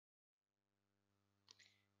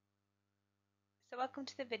So welcome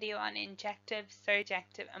to the video on injective,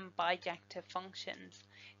 surjective and bijective functions.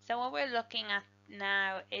 So what we're looking at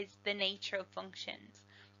now is the nature of functions,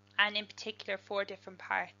 and in particular 4 different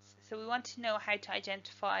parts. So we want to know how to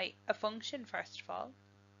identify a function first of all.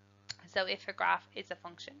 So if a graph is a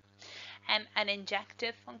function, an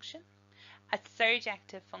injective function, a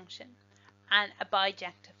surjective function and a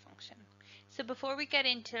bijective function. So before we get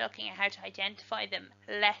into looking at how to identify them,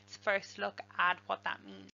 let's first look at what that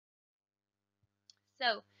means.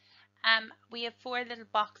 So we have 4 little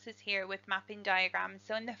boxes here with mapping diagrams.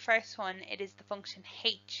 So in the first one, it is the function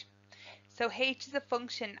h. So h is a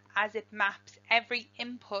function as it maps every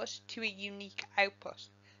input to a unique output.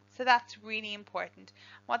 So that's really important.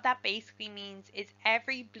 What that basically means is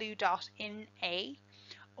every blue dot in A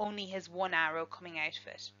only has one arrow coming out of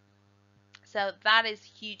it. So that is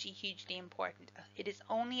hugely important. It is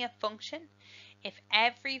only a function if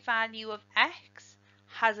every value of x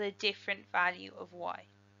has a different value of y.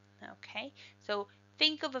 Okay, so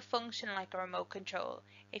think of a function like a remote control.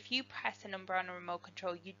 If you press a number on a remote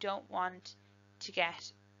control, you don't want to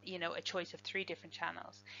get, a choice of 3 different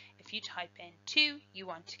channels. If you type in 2, you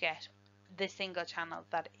want to get the single channel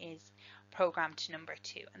that is programmed to number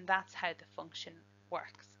 2, and that's how the function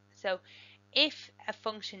works. So if a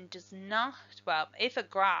function does not, if a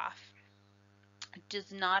graph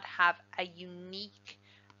does not have a unique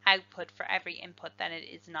output for every input, then it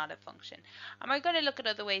is not a function. And we're going to look at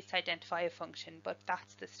other ways to identify a function, but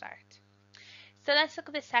that's the start. So let's look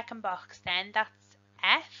at the second box then. That's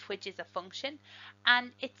f, which is a function,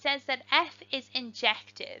 and it says that f is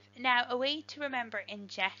injective. Now a way to remember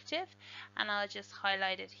injective, and I'll just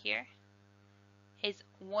highlight it here, is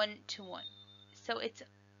 1-to-1. So it's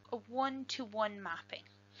a 1-to-1 mapping.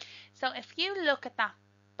 So if you look at that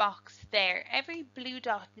box there, every blue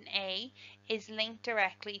dot in A is linked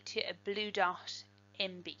directly to a blue dot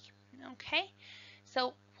in B. Okay,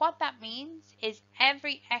 so what that means is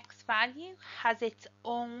every x value has its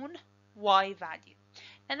own y value.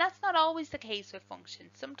 And that's not always the case with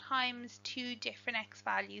functions. Sometimes 2 different x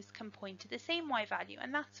values can point to the same y value,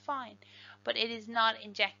 and that's fine, but it is not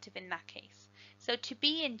injective in that case. So to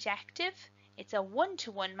be injective, it's a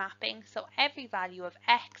 1-to-1 mapping, so every value of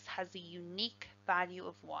x has a unique value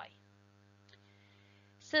of y.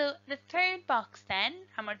 So the third box then,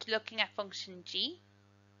 and we're looking at function g.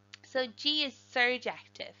 So g is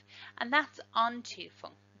surjective, and that's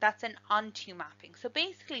an onto mapping. So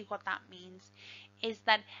basically what that means is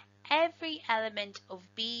that every element of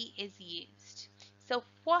b is used. So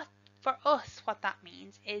for us what that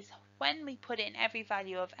means is when we put in every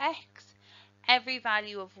value of x, every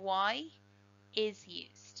value of y is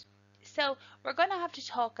used. So we're going to have to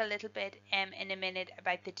talk a little bit in a minute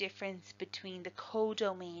about the difference between the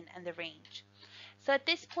codomain and the range. So at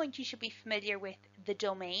this point you should be familiar with the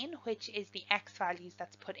domain, which is the x values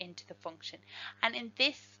that's put into the function. And in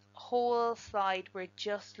this whole slide we're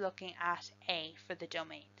just looking at A for the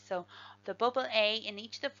domain. So the bubble A in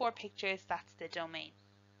each of the 4 pictures, that's the domain.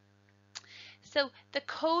 So the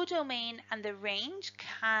codomain and the range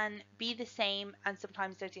can be the same, and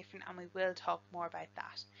sometimes they're different, and we will talk more about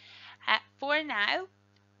that. For now,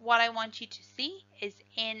 what I want you to see is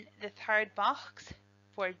in the third box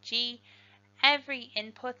for G, every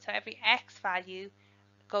input, so every x value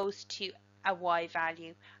goes to a y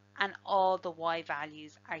value, and all the y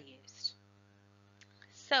values are used.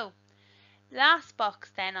 So last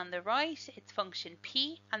box then on the right, it's function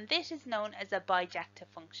p, and this is known as a bijective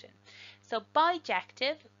function. So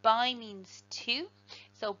bijective, bi means 2,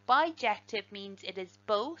 so bijective means it is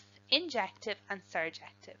both injective and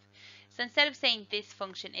surjective. So instead of saying this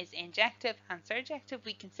function is injective and surjective,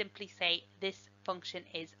 we can simply say this function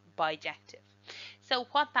is bijective. So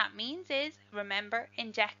what that means is, remember,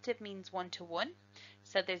 injective means 1-to-1.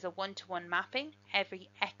 So there's a 1-to-1 mapping. Every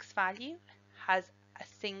x value has a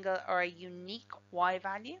single or a unique y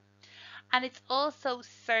value. And it's also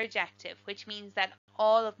surjective, which means that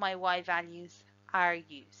all of my y values are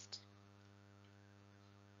used.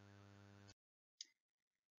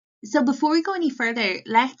 So before we go any further,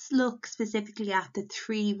 let's look specifically at the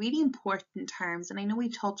 3 really important terms. And I know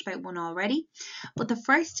we've talked about one already, but the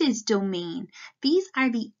first is domain. These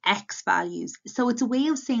are the x values. So it's a way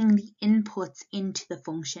of saying the inputs into the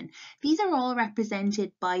function. These are all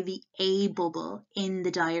represented by the A bubble in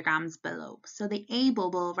the diagrams below. So the A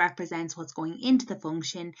bubble represents what's going into the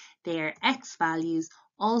function. They are x values,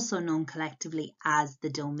 also known collectively as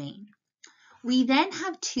the domain. We then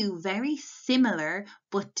have two very similar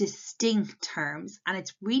but distinct terms, and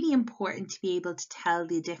it's really important to be able to tell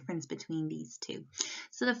the difference between these two.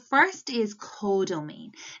 So the first is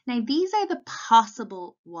codomain. Now these are the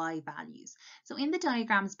possible y values. So in the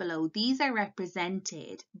diagrams below, these are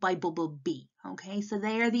represented by bubble B, okay? So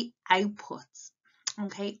they are the outputs,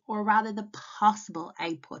 okay, or rather the possible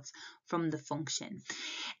outputs from the function.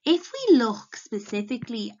 If we look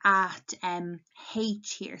specifically at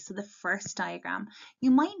H here, so the first diagram,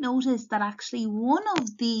 you might notice that actually one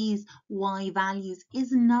of these y values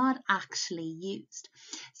is not actually used.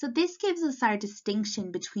 So this gives us our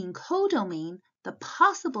distinction between codomain, the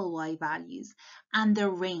possible y values, and the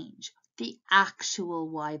range, the actual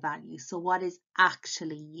y value, so what is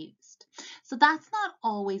actually used. So that's not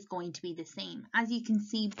always going to be the same. As you can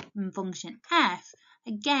see in function f,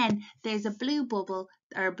 again, there's a blue bubble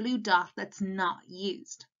or a blue dot that's not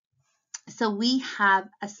used. So we have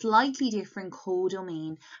a slightly different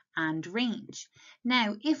codomain and range.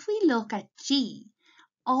 Now, if we look at G,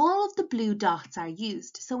 all of the blue dots are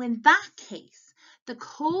used. So in that case, the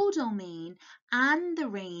codomain and the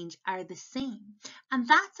range are the same. And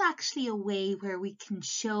that's actually a way where we can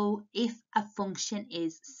show if a function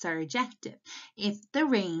is surjective. If the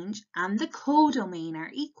range and the codomain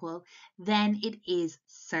are equal, then it is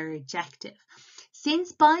surjective.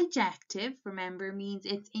 Since bijective, remember, means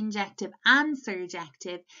it's injective and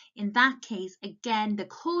surjective, in that case, again, the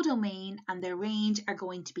codomain and the range are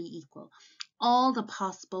going to be equal. All the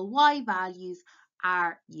possible y values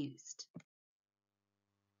are used.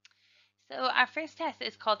 So our first test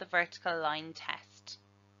is called the vertical line test.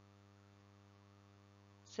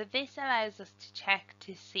 So this allows us to check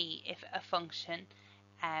to see if a function,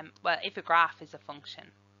 if a graph is a function.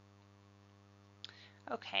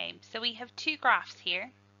 Okay, so we have two graphs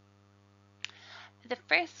here. The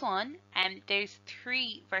first one, there's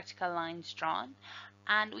three vertical lines drawn,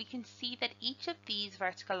 and we can see that each of these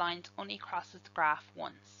vertical lines only crosses the graph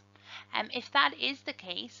once. If that is the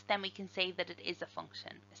case, then we can say that it is a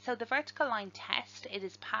function. So the vertical line test, it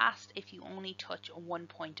is passed if you only touch one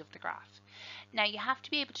point of the graph. Now you have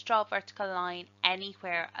to be able to draw a vertical line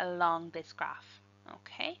anywhere along this graph.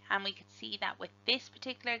 Okay, and we could see that with this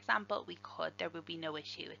particular example, there would be no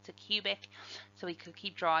issue. It's a cubic, so we could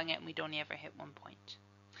keep drawing it and we'd only ever hit one point.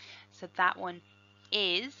 So that one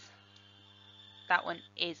is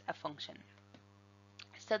a function.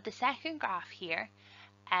 So the second graph here,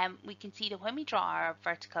 we can see that when we draw our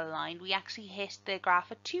vertical line, we actually hit the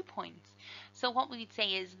graph at 2 points. So what we would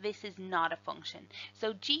say is this is not a function.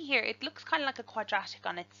 So G here, it looks kind of like a quadratic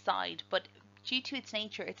on its side, but due to its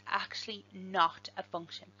nature, it's actually not a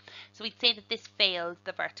function. So we'd say that this fails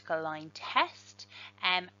the vertical line test,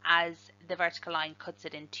 as the vertical line cuts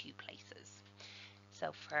it in two places.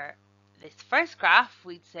 So for this first graph,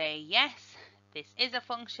 we'd say yes, this is a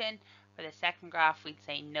function. For the second graph, we'd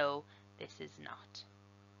say no, this is not.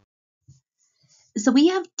 So we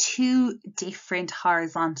have two different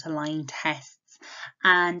horizontal line tests,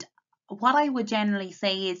 and what I would generally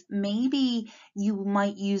say is maybe you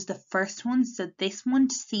might use the first one, so this one,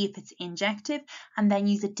 to see if it's injective, and then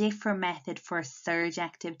use a different method for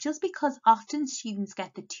surjective, just because often students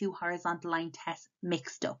get the two horizontal line tests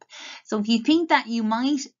mixed up. So if you think that you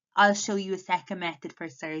might, I'll show you a second method for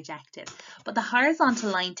surjective. But the horizontal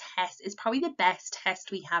line test is probably the best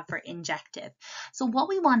test we have for injective. So what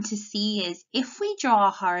we want to see is, if we draw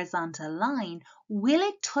a horizontal line, will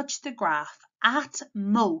it touch the graph at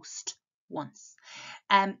most once?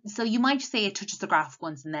 So you might say it touches the graph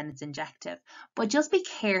once and then it's injective. But just be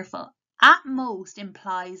careful. At most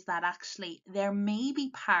implies that actually there may be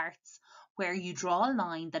parts where you draw a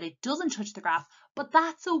line that it doesn't touch the graph, but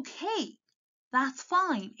that's okay. That's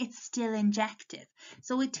fine, it's still injective.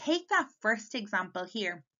 So we take that first example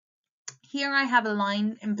here. Here I have a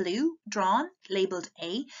line in blue drawn, labeled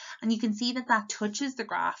A, and you can see that that touches the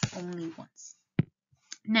graph only once.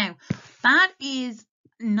 Now, that is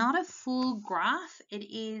not a full graph, it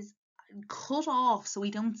is cut off so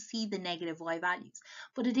we don't see the negative y values,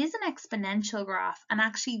 but it is an exponential graph, and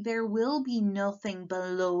actually there will be nothing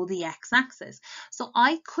below the x-axis. So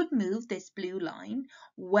I could move this blue line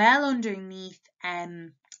well underneath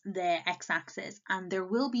the x-axis and there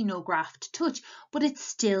will be no graph to touch, but it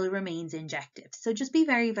still remains injective. So just be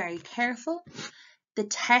very, very careful. The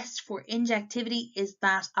test for injectivity is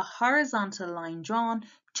that a horizontal line drawn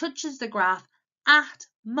touches the graph at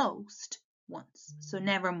most once, so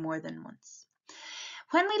never more than once.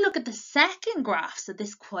 When we look at the second graph, so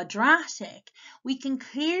this quadratic, we can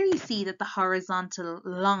clearly see that the horizontal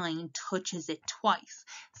line touches it twice.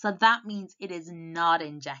 So that means it is not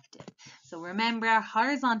injective. So remember, our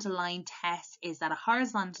horizontal line test is that a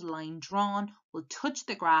horizontal line drawn will touch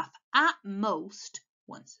the graph at most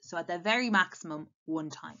once. So at the very maximum, one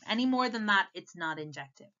time. Any more than that, it's not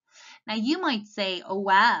injective. Now you might say, oh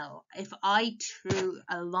well, if I drew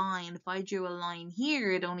a line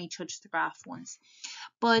here, it only touched the graph once.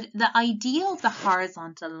 But the idea of the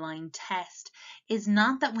horizontal line test is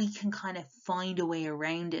not that we can kind of find a way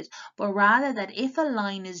around it, but rather that if a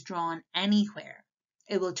line is drawn anywhere,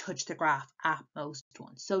 it will touch the graph at most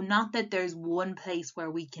once. So not that there's one place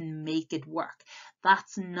where we can make it work.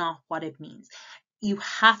 That's not what it means. You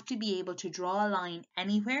have to be able to draw a line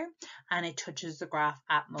anywhere and it touches the graph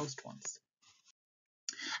at most once.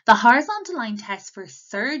 The horizontal line test for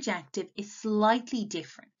surjective is slightly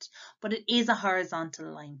different, but it is a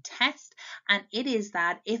horizontal line test, and it is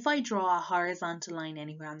that if I draw a horizontal line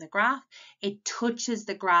anywhere on the graph, it touches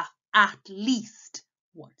the graph at least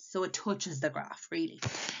once. So it touches the graph really.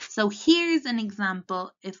 So here's an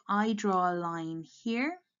example. If I draw a line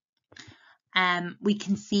here, we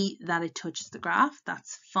can see that it touches the graph.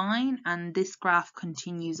 That's fine, and this graph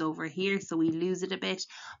continues over here, so we lose it a bit.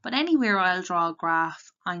 But anywhere I'll draw a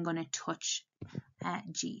graph, I'm going to touch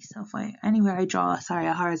G. So if anywhere I draw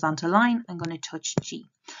a horizontal line, I'm going to touch G.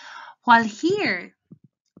 While here,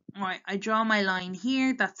 right, I draw my line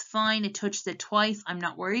here, that's fine, it touches it twice. I'm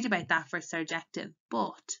not worried about that for surjective,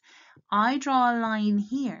 but I draw a line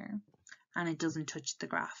here and it doesn't touch the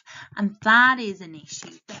graph. And that is an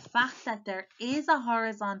issue. The fact that there is a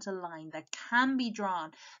horizontal line that can be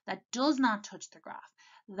drawn that does not touch the graph,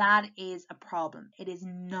 that is a problem. It is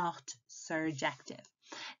not surjective.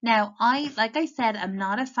 Now, like I said, I'm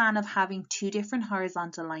not a fan of having two different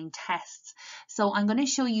horizontal line tests. So I'm going to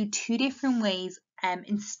show you two different ways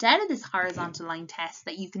instead of this horizontal line test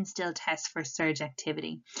that you can still test for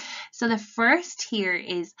surjectivity. So the first here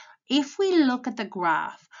is, if we look at the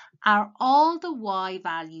graph, are all the y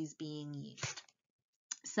values being used?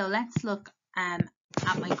 So let's look at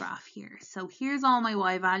my graph here. So here's all my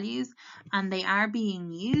y values, and they are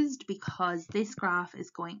being used because this graph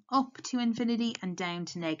is going up to infinity and down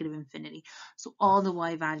to negative infinity. So all the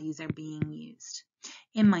y values are being used.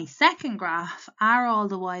 In my second graph, are all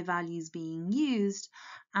the y values being used?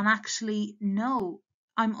 And actually, no.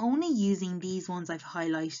 I'm only using these ones I've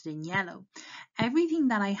highlighted in yellow. Everything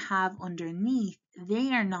that I have underneath,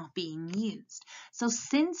 they are not being used. So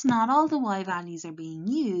since not all the y values are being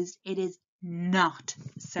used, it is not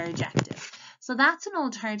surjective. So that's an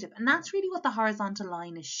alternative, and that's really what the horizontal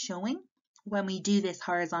line is showing when we do this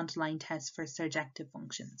horizontal line test for surjective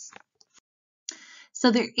functions.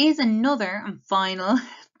 So there is another and final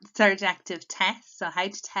surjective test. So how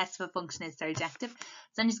to test if a function is surjective.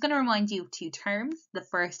 So I'm just going to remind you of two terms. The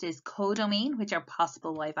first is codomain, which are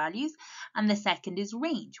possible y values, and the second is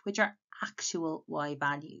range, which are actual y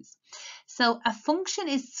values. So a function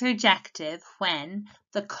is surjective when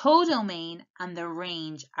the codomain and the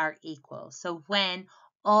range are equal. So when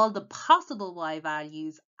all the possible y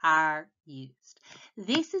values are used.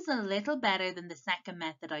 This is a little better than the second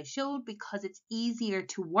method I showed because it's easier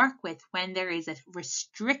to work with when there is a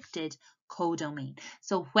restricted codomain.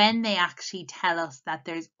 So when they actually tell us that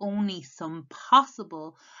there's only some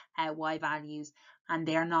possible y values and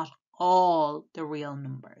they're not all the real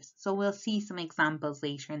numbers. So we'll see some examples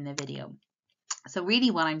later in the video. So really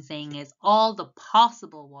what I'm saying is all the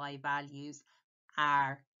possible y values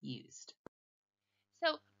are used.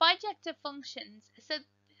 So bijective functions. So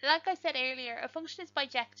like I said earlier, a function is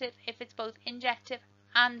bijective if it's both injective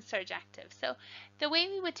and surjective. So the way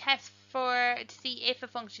we would test to see if a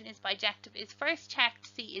function is bijective is first check to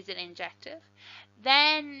see is it injective,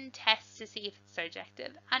 then test to see if it's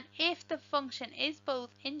surjective. And if the function is both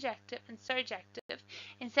injective and surjective,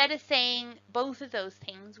 instead of saying both of those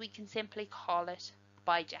things, we can simply call it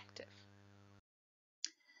bijective.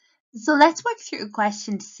 So let's work through a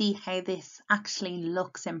question to see how this actually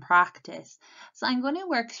looks in practice. So I'm going to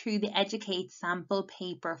work through the Educate sample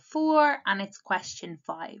paper 4 and it's question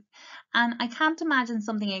 5. And I can't imagine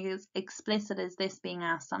something as explicit as this being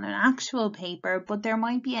asked on an actual paper, but there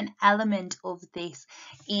might be an element of this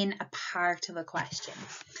in a part of a question.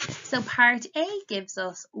 So part A gives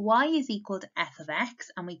us y is equal to f of x,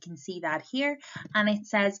 and we can see that here, and it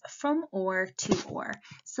says from or to or.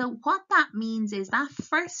 So what that means is that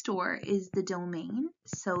first or is the domain,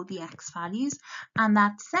 so the x values, and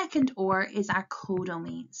that second or is our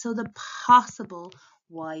codomain, so the possible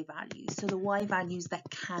y values, so the y values that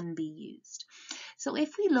can be used. So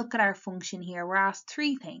if we look at our function here, we're asked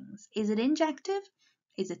three things. Is it injective?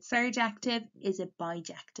 Is it surjective? Is it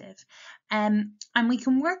bijective? And we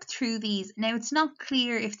can work through these. Now, it's not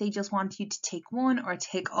clear if they just want you to take one or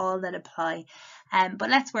take all that apply, but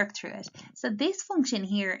let's work through it. So this function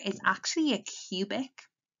here is actually a cubic.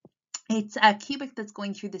 It's a cubic that's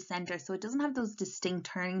going through the center, so it doesn't have those distinct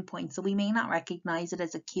turning points, so we may not recognize it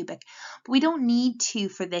as a cubic, but we don't need to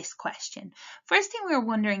for this question. First thing we're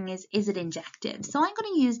wondering is it injective? So I'm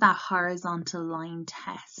going to use that horizontal line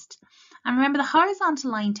test. And remember, the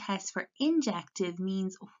horizontal line test for injective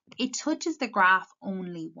means it touches the graph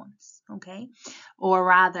only once, okay? Or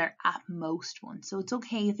rather, at most once. So it's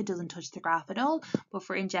okay if it doesn't touch the graph at all, but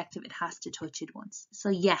for injective, it has to touch it once. So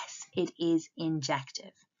yes, it is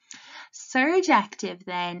injective. Surjective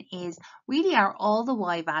then is really, are all the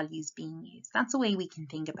y values being used? That's the way we can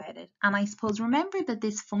think about it. And I suppose remember that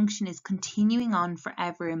this function is continuing on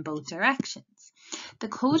forever in both directions. The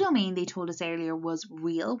codomain, they told us earlier, was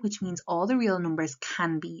real, which means all the real numbers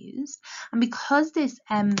can be used. And because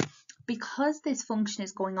this function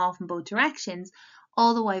is going off in both directions,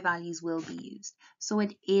 all the y values will be used. So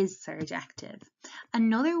it is surjective.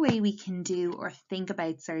 Another way we can do or think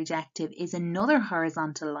about surjective is another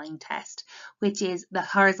horizontal line test, which is the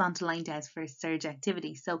horizontal line test for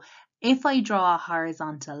surjectivity. So if I draw a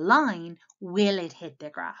horizontal line, will it hit the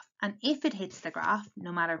graph? And if it hits the graph,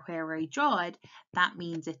 no matter where I draw it, that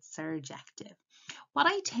means it's surjective. What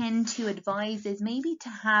I tend to advise is maybe to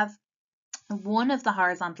have one of the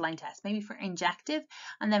horizontal line tests, maybe for injective,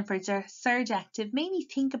 and then for surjective, maybe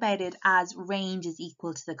think about it as range is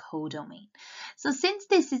equal to the codomain. So since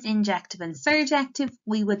this is injective and surjective,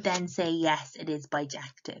 we would then say yes, it is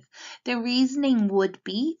bijective. The reasoning would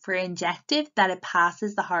be for injective that it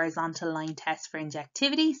passes the horizontal line test for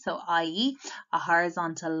injectivity, so i.e. a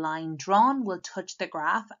horizontal line drawn will touch the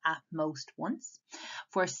graph at most once.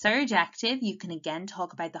 For surjective, you can again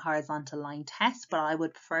talk about the horizontal line test, but I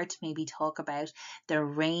would prefer to maybe talk about the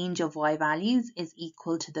range of y values is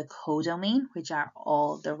equal to the codomain, which are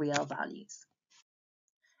all the real values.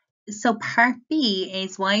 So part B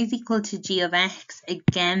is y is equal to g of x.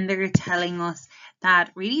 Again, they're telling us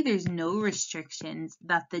that really there's no restrictions,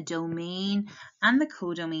 that the domain and the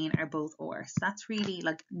codomain are both or. So that's really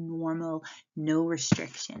like normal, no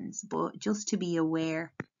restrictions, but just to be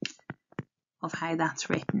aware of how that's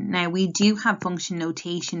written. Now we do have function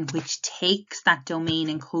notation which takes that domain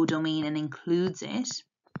and codomain and includes it.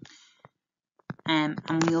 And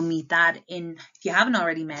we'll meet that in, if you haven't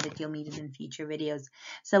already met it, you'll meet it in future videos.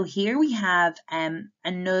 So here we have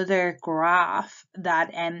another graph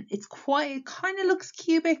that it kind of looks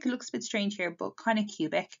cubic. It looks a bit strange here, but kind of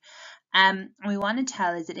cubic. We want to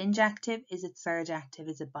tell, is it injective, is it surjective,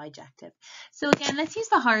 is it bijective? So again, let's use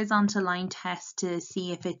the horizontal line test to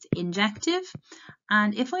see if it's injective.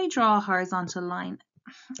 And if I draw a horizontal line,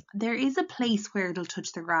 there is a place where it'll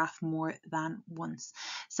touch the graph more than once.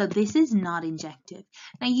 So this is not injective.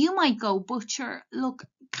 Now you might go, but sure, look,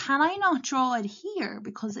 can I not draw it here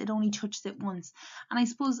because it only touches it once? And I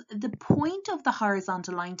suppose the point of the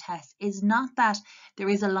horizontal line test is not that there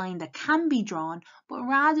is a line that can be drawn, but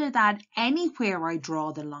rather that anywhere I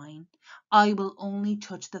draw the line, I will only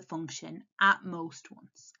touch the function at most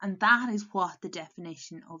once. And that is what the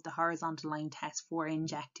definition of the horizontal line test for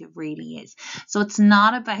injective really is. So it's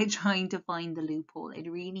not about trying to find the loophole. It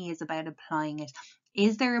really is about applying it.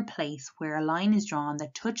 Is there a place where a line is drawn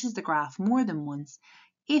that touches the graph more than once?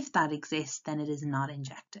 If that exists, then it is not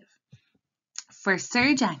injective. For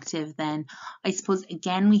surjective then, I suppose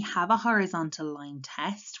again we have a horizontal line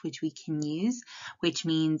test which we can use, which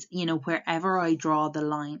means, you know, wherever I draw the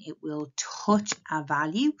line it will touch a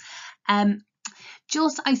value.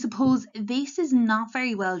 I suppose this is not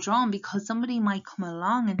very well drawn because somebody might come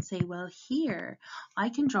along and say, well, here I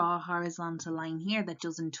can draw a horizontal line here that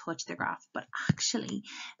doesn't touch the graph, but actually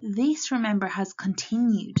this, remember, has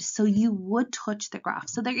continued, so you would touch the graph.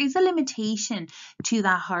 So there is a limitation to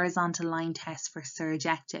that horizontal line test for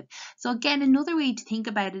surjective. So again, another way to think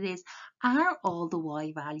about it is, are all the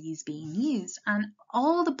y values being used? And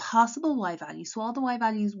all the possible y values, so all the y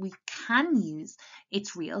values we can use,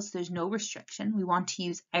 it's real, so there's no restriction. We want to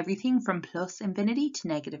use everything from plus infinity to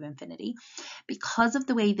negative infinity. Because of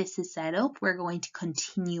the way this is set up, we're going to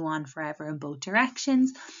continue on forever in both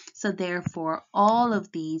directions. So therefore, all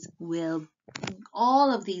of these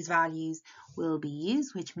values will be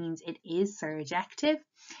used, which means it is surjective.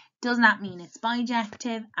 Does that mean it's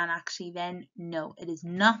bijective? And actually then, no, it is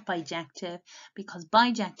not bijective, because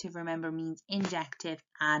bijective, remember, means injective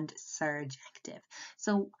and surjective.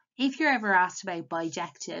 So if you're ever asked about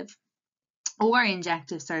bijective, or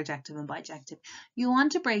injective, surjective and bijective. You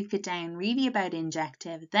want to break it down really about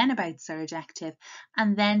injective, then about surjective,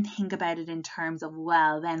 and then think about it in terms of,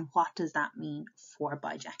 well, then what does that mean for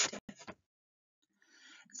bijective?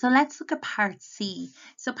 So let's look at part C.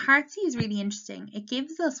 So part C is really interesting. It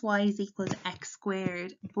gives us y is equal to x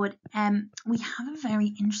squared, but we have a very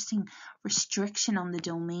interesting restriction on the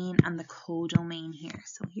domain and the codomain here.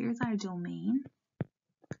 So here's our domain.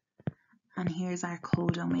 And here's our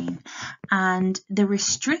codomain. And the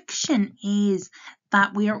restriction is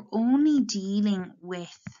that we are only dealing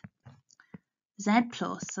with z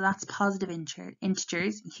plus, so that's positive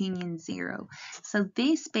integers, union 0. So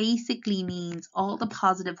this basically means all the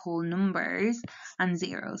positive whole numbers and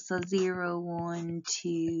 0. So 0, 1,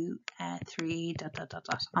 2, 3, dot, dot, dot,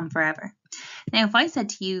 dot, on forever. Now, if I said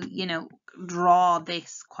to you, you know, draw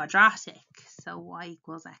this quadratic, so y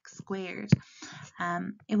equals x squared,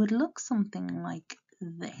 it would look something like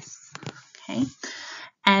this, okay?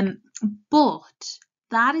 But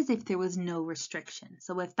that is if there was no restriction.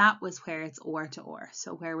 So if that was where it's or to or,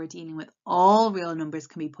 so where we're dealing with all real numbers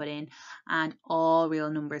can be put in and all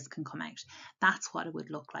real numbers can come out. That's what it would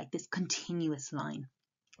look like, this continuous line.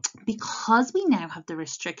 Because we now have the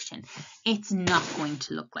restriction, it's not going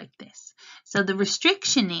to look like this. So the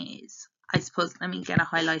restriction is, I suppose, let me get a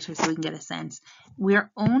highlighter so we can get a sense.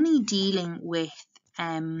 We're only dealing with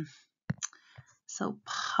so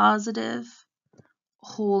positive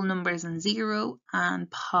whole numbers and 0 and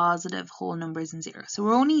positive whole numbers and 0. So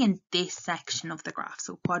we're only in this section of the graph,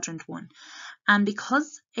 so quadrant 1. And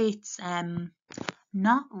because it's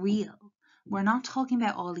not real, we're not talking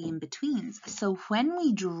about all the in-betweens. So when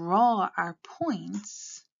we draw our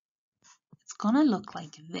points, it's going to look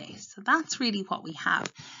like this. So that's really what we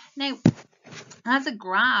have. Now, as a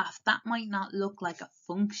graph, that might not look like a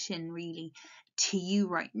function really to you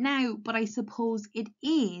right now, but I suppose it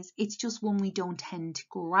is. It's just one we don't tend to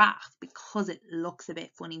graph because it looks a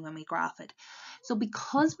bit funny when we graph it. So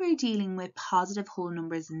because we're dealing with positive whole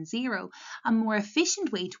numbers and 0, a more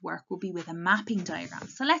efficient way to work will be with a mapping diagram.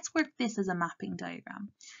 So let's work this as a mapping diagram.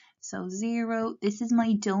 So 0, this is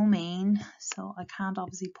my domain, so I can't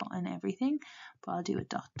obviously put in everything, but I'll do a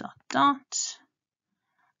dot, dot, dot.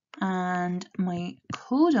 And my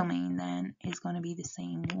codomain then is going to be the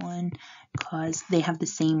same one because they have the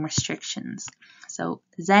same restrictions. So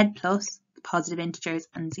z plus positive integers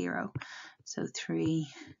and 0. So 3,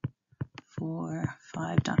 4,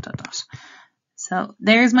 5, dot, dot, dot. So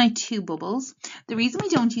there's my two bubbles. The reason we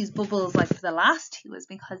don't use bubbles like the last two is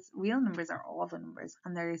because real numbers are all the numbers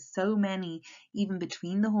and there is so many even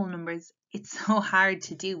between the whole numbers. It's so hard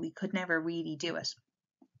to do. We could never really do it.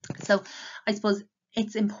 So I suppose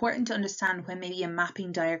it's important to understand when maybe a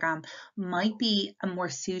mapping diagram might be a more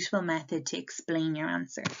suitable method to explain your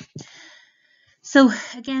answer. So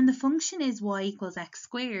again, the function is y equals x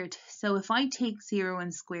squared. So if I take 0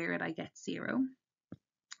 and square it, I get 0.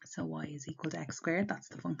 So y is equal to x squared, that's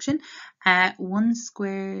the function. 1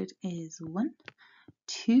 squared is 1.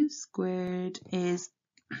 2 squared is,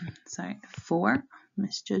 4.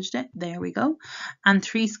 Misjudged it. There we go. And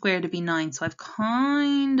 3 squared would be 9. So I've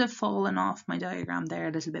kind of fallen off my diagram there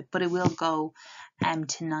a little bit, but it will go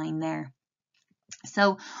to 9 there.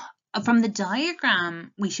 So from the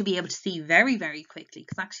diagram, we should be able to see very, very quickly,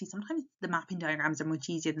 because actually sometimes the mapping diagrams are much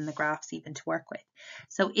easier than the graphs even to work with.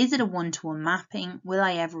 So is it a one-to-one mapping? Will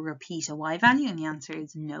I ever repeat a y value? And the answer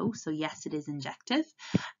is no. So yes, it is injective.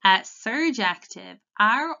 Surjective,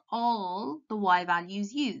 are all the y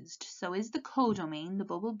values used? So is the codomain, the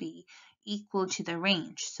bubble B, equal to the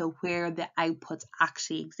range? So where the outputs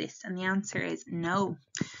actually exist? And the answer is no.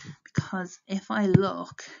 Because if I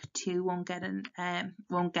look, 2 won't get an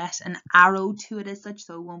arrow to it as such,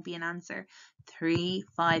 so it won't be an answer. 3,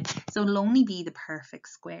 5, so it'll only be the perfect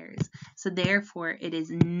squares. So therefore, it is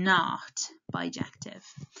not bijective.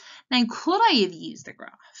 Now, could I have used a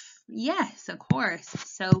graph? Yes, of course.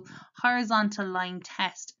 So horizontal line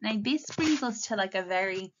test. Now, this brings us to like a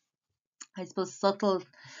very, I suppose, subtle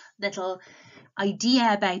little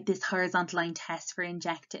idea about this horizontal line test for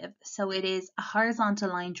injective. So it is a horizontal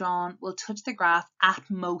line drawn will touch the graph at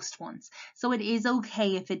most once. So it is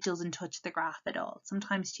okay if it doesn't touch the graph at all.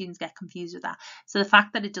 Sometimes students get confused with that. So the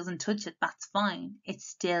fact that it doesn't touch it, that's fine. It's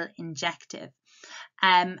still injective.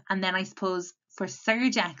 And then I suppose for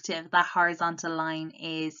surjective, that horizontal line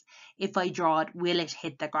is, if I draw it, will it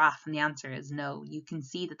hit the graph? And the answer is no. You can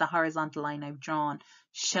see that the horizontal line I've drawn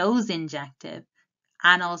shows injective,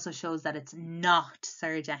 and also shows that it's not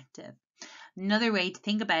surjective. Another way to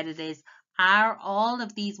think about it is, are all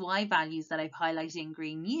of these y values that I've highlighted in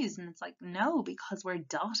green used? And it's like, no, because we're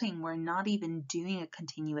dotting, we're not even doing a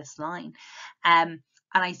continuous line. And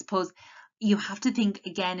I suppose you have to think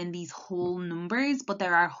again in these whole numbers, but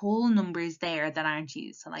there are whole numbers there that aren't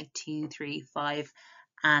used. So like 2, 3, 5,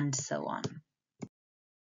 and so on.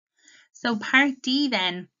 So part D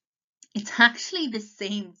then, it's actually the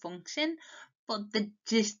same function, but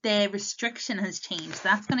the restriction has changed.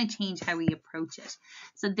 That's going to change how we approach it.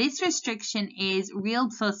 So this restriction is real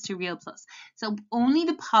plus to real plus. So only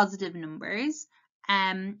the positive numbers,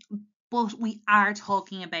 but we are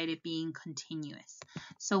talking about it being continuous.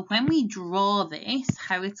 So when we draw this,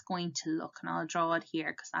 how it's going to look, and I'll draw it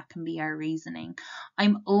here because that can be our reasoning.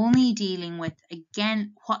 I'm only dealing with,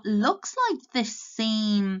 again, what looks like the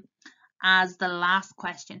same as the last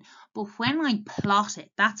question, but when I plot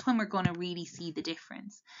it, that's when we're going to really see the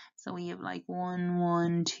difference. So we have like 1,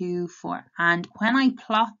 1, 2, 4, and when I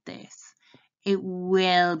plot this, it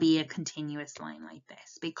will be a continuous line like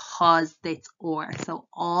this because it's OR. So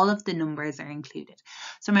all of the numbers are included.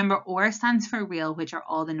 So remember, OR stands for real, which are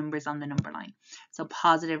all the numbers on the number line. So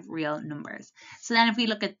positive real numbers. So then if we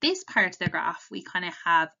look at this part of the graph, we kind of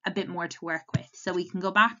have a bit more to work with. So we can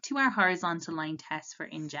go back to our horizontal line test for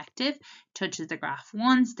injective. Touches the graph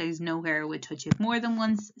once. There's nowhere it would touch it more than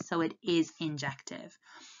once. So it is injective.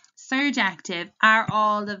 Surjective, are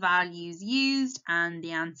all the values used? And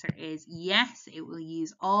the answer is yes, it will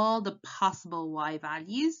use all the possible y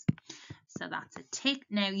values. So that's a tick.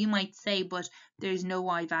 Now you might say, but there's no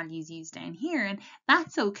y values used down here, and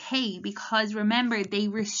that's okay because remember they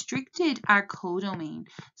restricted our codomain.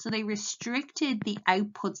 So they restricted the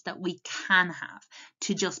outputs that we can have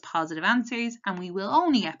to just positive answers, and we will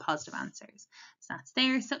only get positive answers. So that's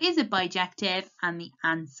there. So is it bijective? And the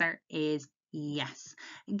answer is yes.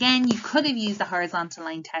 Again, you could have used the horizontal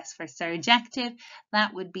line test for surjective.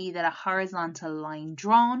 That would be that a horizontal line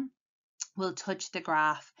drawn will touch the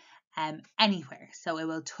graph anywhere. So it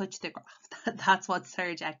will touch the graph. That's what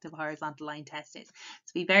surjective horizontal line test is.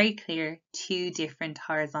 To be very clear, two different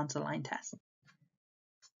horizontal line tests.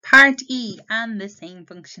 Part E, and the same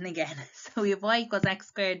function again. So we have y equals x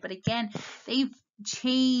squared, but again, they've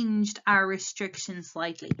changed our restriction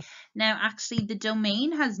slightly. Now, actually, the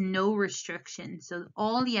domain has no restriction, so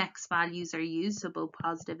all the x values are used, so both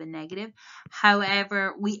positive and negative.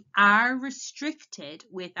 However, we are restricted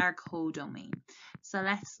with our codomain. So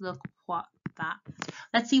let's see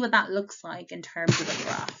what that looks like in terms of a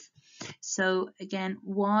graph. So again,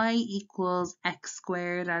 y equals x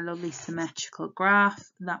squared, our lovely symmetrical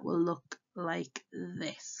graph, that will look like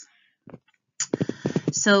this.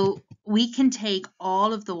 So we can take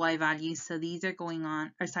all of the y values, so these are going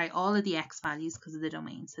on, or sorry, all of the x values because of the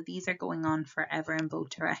domain. So these are going on forever in both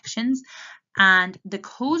directions. And the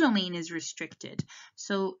codomain is restricted.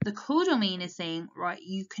 So the codomain is saying, right,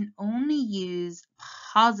 you can only use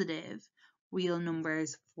positive real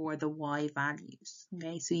numbers for the y values.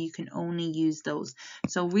 Okay, so you can only use those.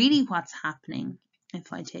 So really what's happening,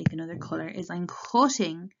 if I take another color, is I'm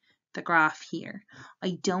cutting the graph here.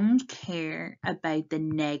 I don't care about the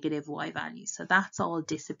negative y values, so that's all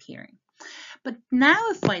disappearing. But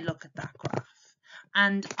now if I look at that graph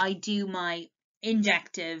and I do my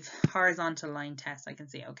injective horizontal line test, I can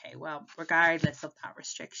say, okay, well, regardless of that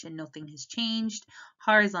restriction, nothing has changed.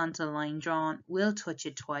 Horizontal line drawn will touch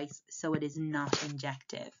it twice, so it is not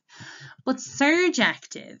injective. But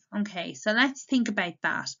surjective, okay, so let's think about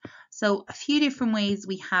that. So a few different ways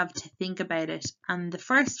we have to think about it. And the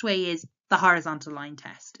first way is the horizontal line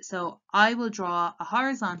test. So I will draw a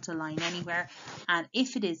horizontal line anywhere, and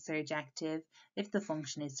if it is surjective, if the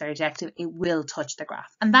function is surjective, it will touch the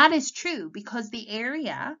graph. And that is true because the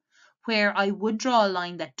area where I would draw a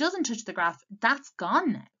line that doesn't touch the graph, that's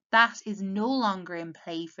gone now. That is no longer in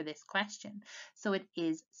play for this question. So it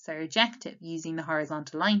is surjective using the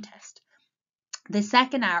horizontal line test. The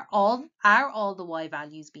second are all the y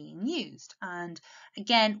values being used? And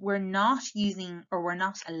again, we're not using, or we're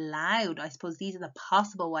not allowed, I suppose these are the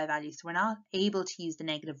possible y values, so we're not able to use the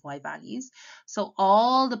negative y values. So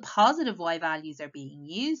all the positive y values are being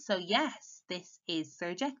used. So yes, this is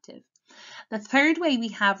surjective. The third way we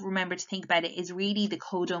have, remember to think about it, is really the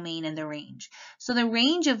codomain and the range. So the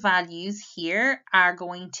range of values here are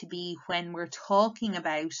going to be when we're talking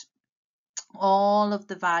about all of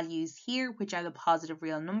the values here, which are the positive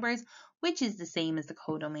real numbers, which is the same as the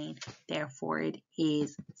codomain. Therefore, it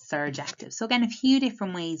is surjective. So again, a few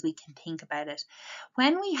different ways we can think about it.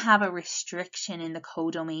 When we have a restriction in the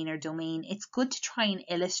codomain or domain, it's good to try and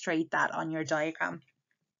illustrate that on your diagram,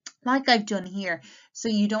 like I've done here, so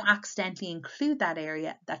you don't accidentally include that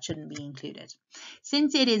area that shouldn't be included.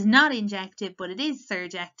 Since it is not injective, but it is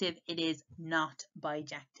surjective, it is not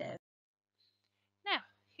bijective. Now,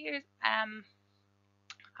 here's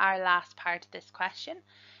our last part of this question.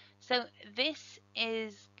 So this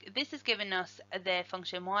is giving us the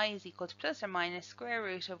function y is equal to plus or minus square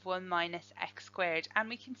root of 1 minus x squared, and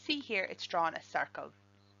we can see here it's drawn a circle.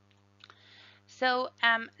 So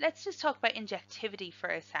let's just talk about injectivity for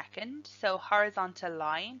a second. So horizontal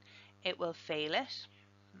line, it will fail it.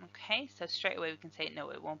 Okay, so straight away we can say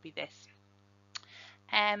no, it won't be this.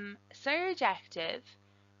 Surjective,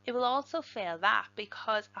 it will also fail that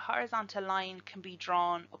because a horizontal line can be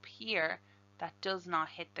drawn up here that does not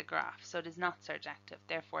hit the graph, so it is not surjective,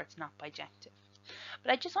 therefore it's not bijective.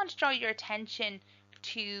 But I just want to draw your attention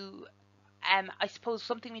to I suppose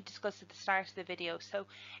something we discussed at the start of the video. So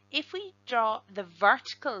if we draw the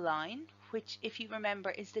vertical line, which if you remember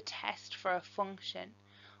is the test for a function,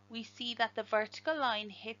 we see that the vertical line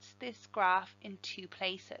hits this graph in two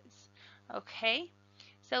places. Okay,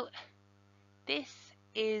 so this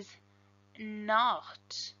is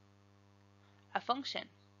not a function.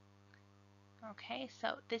 Okay,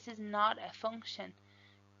 so this is not a function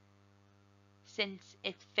since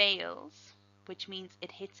it fails, which means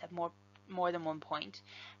it hits at more than one point,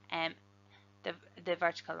 the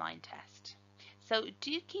vertical line test. So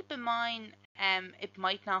do keep in mind it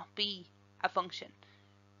might not be a function.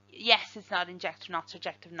 Yes, it's not injective, not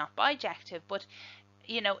surjective, not bijective, but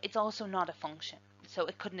you know, it's also not a function. So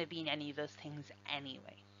it couldn't have been any of those things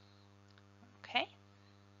anyway. Okay?